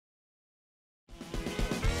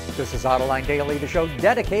This is Autoline Daily, the show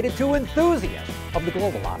dedicated to enthusiasts of the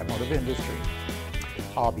global automotive industry.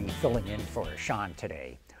 I'll be filling in for Sean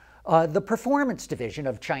today. The performance division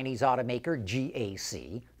of Chinese automaker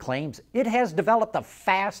GAC claims it has developed the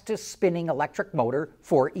fastest spinning electric motor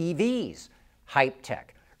for EVs. Hypetech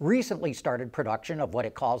recently started production of what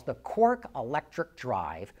it calls the Quark electric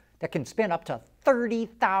drive that can spin up to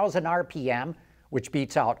 30,000 RPM, which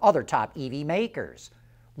beats out other top EV makers.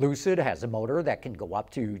 Lucid has a motor that can go up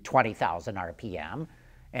to 20,000 RPM,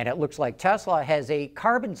 and it looks like Tesla has a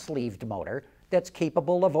carbon-sleeved motor that's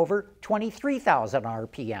capable of over 23,000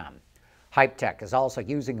 RPM. Hypetech is also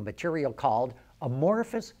using a material called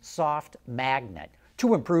amorphous soft magnet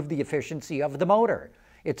to improve the efficiency of the motor.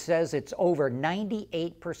 It says it's over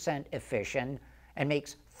 98% efficient and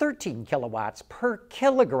makes 13 kilowatts per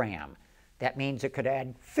kilogram. That means it could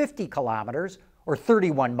add 50 kilometers or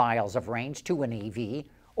 31 miles of range to an EV,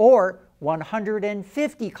 or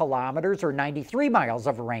 150 kilometers or 93 miles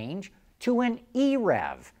of range to an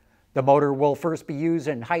E-Rev. The motor will first be used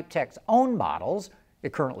in Hypetech's own models.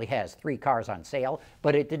 It currently has 3 cars on sale,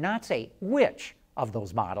 but it did not say which of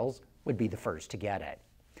those models would be the first to get it.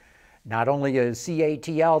 Not only is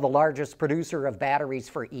CATL the largest producer of batteries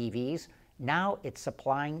for EVs, now it's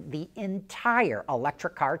supplying the entire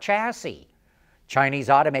electric car chassis. Chinese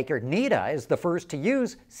automaker Neta is the first to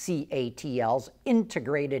use CATL's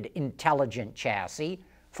integrated intelligent chassis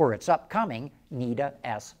for its upcoming Neta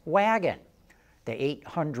S wagon. The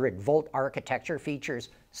 800-volt architecture features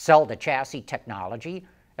cell-to-chassis technology,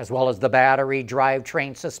 as well as the battery,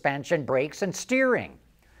 drivetrain, suspension, brakes, and steering.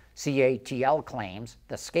 CATL claims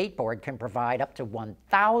the Skateboard can provide up to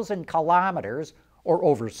 1,000 kilometers or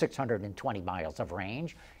over 620 miles of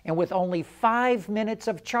range, and with only 5 minutes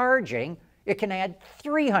of charging, it can add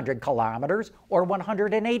 300 kilometers or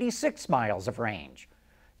 186 miles of range.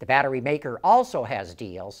 The battery maker also has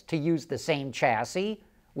deals to use the same chassis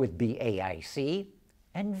with BAIC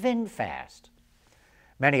and VinFast.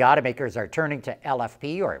 Many automakers are turning to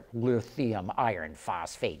LFP or lithium iron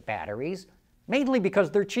phosphate batteries, mainly because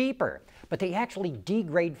they're cheaper, but they actually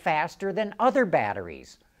degrade faster than other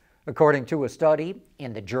batteries. According to a study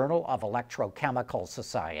in the Journal of Electrochemical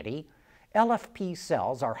Society, LFP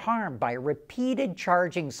cells are harmed by repeated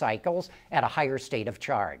charging cycles at a higher state of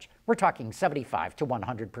charge. We're talking 75 to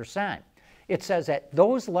 100%. It says at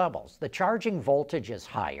those levels, the charging voltage is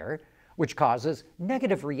higher, which causes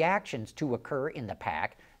negative reactions to occur in the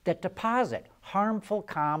pack that deposit harmful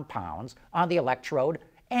compounds on the electrode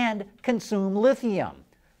and consume lithium.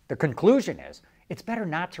 The conclusion is it's better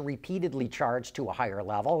not to repeatedly charge to a higher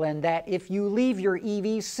level, and that if you leave your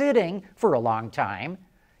EV sitting for a long time,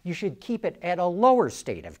 you should keep it at a lower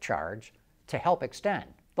state of charge to help extend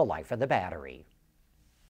the life of the battery.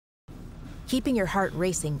 Keeping your heart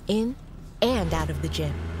racing in and out of the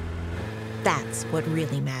gym. That's what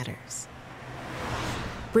really matters.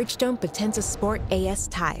 Bridgestone Potenza Sport AS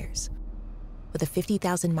tires with a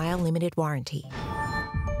 50,000-mile limited warranty.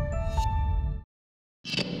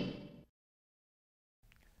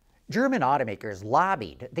 German automakers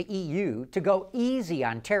lobbied the EU to go easy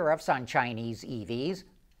on tariffs on Chinese EVs,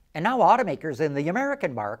 and now automakers in the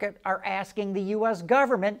American market are asking the U.S.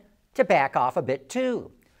 government to back off a bit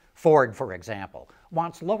too. Ford, for example,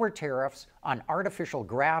 wants lower tariffs on artificial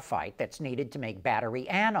graphite that's needed to make battery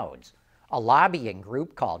anodes. A lobbying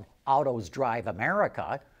group called Autos Drive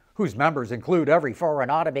America, whose members include every foreign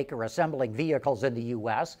automaker assembling vehicles in the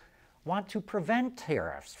U.S., want to prevent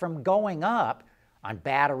tariffs from going up on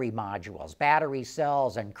battery modules, battery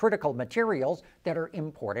cells, and critical materials that are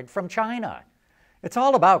imported from China. It's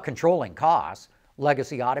all about controlling costs.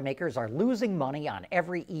 Legacy automakers are losing money on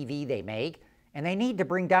every EV they make, and they need to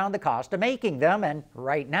bring down the cost of making them, and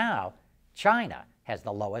right now, China has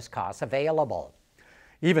the lowest costs available.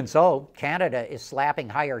 Even so, Canada is slapping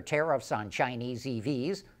higher tariffs on Chinese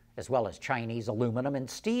EVs, as well as Chinese aluminum and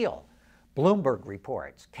steel. Bloomberg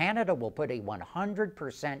reports Canada will put a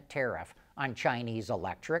 100% tariff on Chinese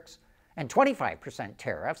electrics and 25%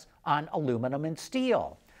 tariffs on aluminum and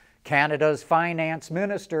steel. Canada's Finance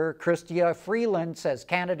Minister, Chrystia Freeland, says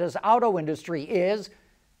Canada's auto industry is,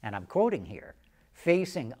 and I'm quoting here,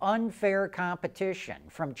 facing unfair competition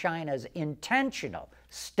from China's intentional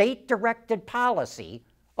state-directed policy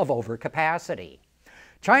of overcapacity.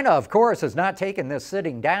 China, of course, has not taken this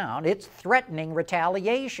sitting down. It's threatening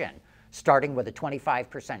retaliation, starting with a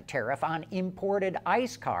 25% tariff on imported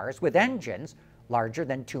ICE cars with engines larger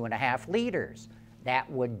than 2.5 liters. That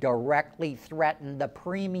would directly threaten the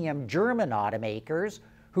premium German automakers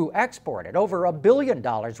who exported over $1 billion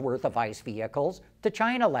worth of ICE vehicles to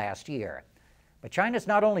China last year. But China's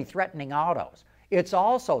not only threatening autos, it's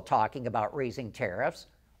also talking about raising tariffs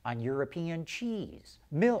on European cheese,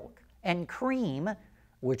 milk, and cream,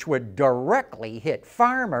 which would directly hit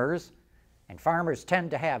farmers, and farmers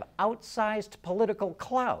tend to have outsized political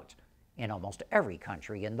clout in almost every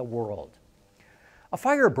country in the world. A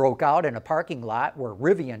fire broke out in a parking lot where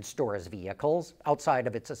Rivian stores vehicles outside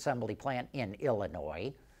of its assembly plant in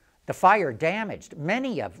Illinois. The fire damaged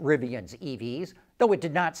many of Rivian's EVs, though it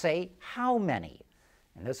did not say how many.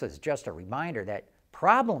 And this is just a reminder that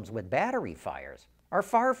problems with battery fires are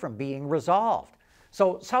far from being resolved.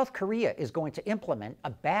 So South Korea is going to implement a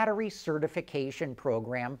battery certification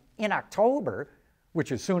program in October,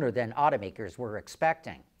 which is sooner than automakers were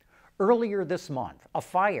expecting. Earlier this month, a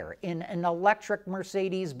fire in an electric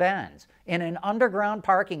Mercedes-Benz in an underground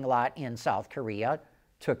parking lot in South Korea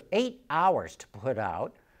took 8 hours to put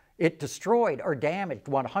out. It destroyed or damaged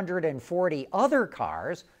 140 other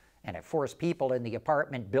cars, and it forced people in the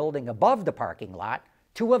apartment building above the parking lot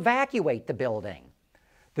to evacuate the building.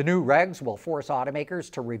 The new regs will force automakers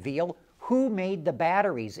to reveal who made the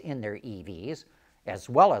batteries in their EVs, as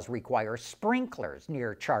well as require sprinklers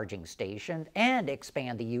near charging stations and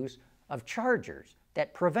expand the use of chargers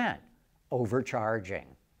that prevent overcharging.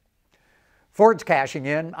 Ford's cashing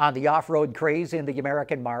in on the off-road craze in the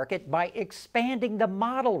American market by expanding the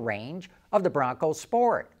model range of the Bronco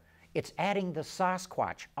Sport. It's adding the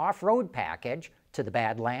Sasquatch off-road package to the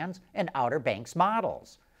Badlands and Outer Banks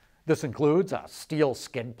models. This includes a steel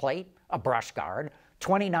skid plate, a brush guard,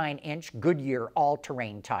 29-inch Goodyear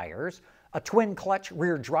all-terrain tires, a twin-clutch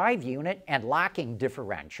rear drive unit and locking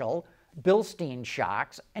differential, Bilstein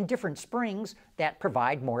shocks, and different springs that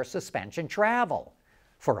provide more suspension travel.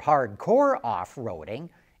 For hardcore off-roading,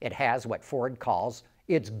 it has what Ford calls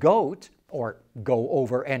its GOAT, or Go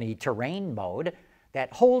Over Any Terrain mode,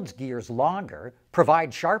 that holds gears longer,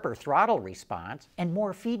 provides sharper throttle response, and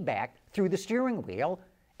more feedback through the steering wheel,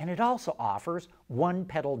 and it also offers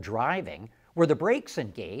one-pedal driving, where the brakes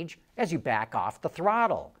engage as you back off the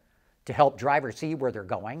throttle. To help drivers see where they're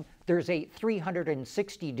going, there's a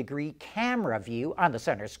 360-degree camera view on the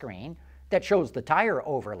center screen that shows the tire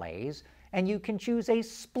overlays, and you can choose a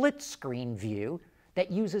split-screen view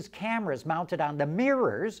that uses cameras mounted on the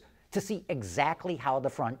mirrors to see exactly how the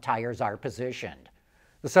front tires are positioned.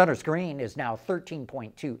 The center screen is now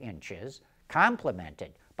 13.2 inches,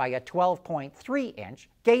 complemented by a 12.3-inch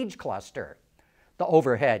gauge cluster. The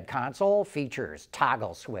overhead console features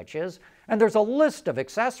toggle switches, and there's a list of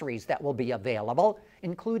accessories that will be available,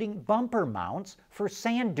 including bumper mounts for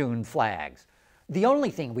sand dune flags. The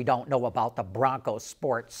only thing we don't know about the Bronco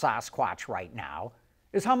Sport Sasquatch right now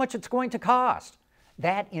is how much it's going to cost.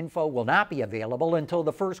 That info will not be available until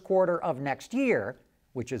the first quarter of next year,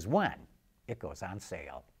 which is when it goes on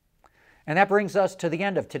sale. And that brings us to the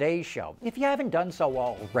end of today's show. If you haven't done so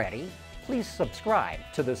already, please subscribe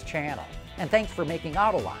to this channel. And thanks for making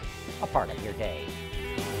Autoline a part of your day.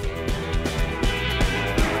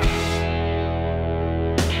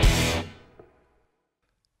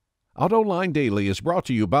 Autoline Daily is brought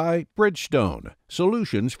to you by Bridgestone,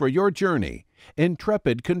 solutions for your journey.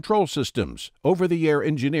 Intrepid Control Systems, over-the-air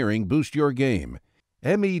engineering boost your game.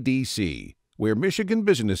 MEDC, where Michigan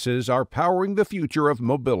businesses are powering the future of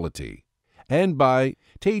mobility. And by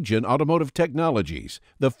Teijin Automotive Technologies,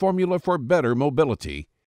 the formula for better mobility.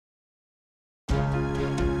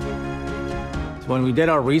 When we did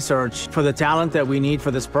our research for the talent that we need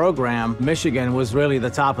for this program, Michigan was really the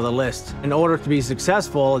top of the list. In order to be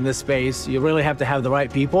successful in this space, you really have to have the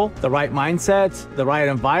right people, the right mindset, the right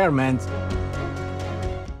environment.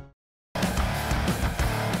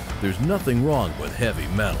 There's nothing wrong with heavy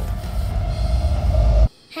metal.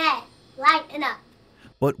 Hey, lighten up.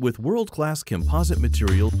 But with world-class composite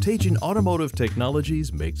material, Teijin Automotive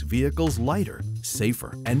Technologies makes vehicles lighter,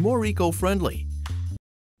 safer, and more eco-friendly.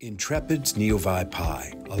 Intrepid's NeoVi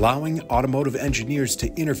Pi, allowing automotive engineers to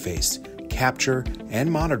interface, capture,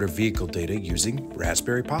 and monitor vehicle data using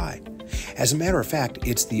Raspberry Pi. As a matter of fact,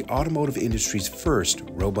 it's the automotive industry's first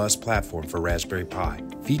robust platform for Raspberry Pi,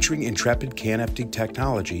 featuring Intrepid CAN-FD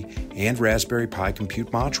technology and Raspberry Pi Compute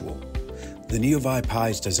Module. The NeoVi Pi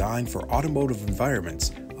is designed for automotive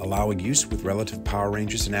environments, allowing use with relative power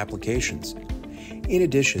ranges and applications. In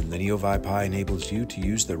addition, the NeoVi Pi enables you to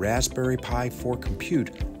use the Raspberry Pi for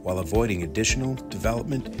compute while avoiding additional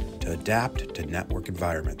development to adapt to network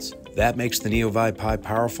environments. That makes the NeoVi Pi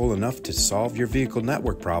powerful enough to solve your vehicle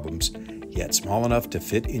network problems, yet small enough to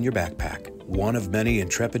fit in your backpack. One of many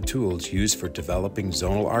Intrepid tools used for developing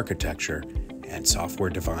zonal architecture and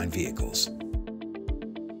software-defined vehicles.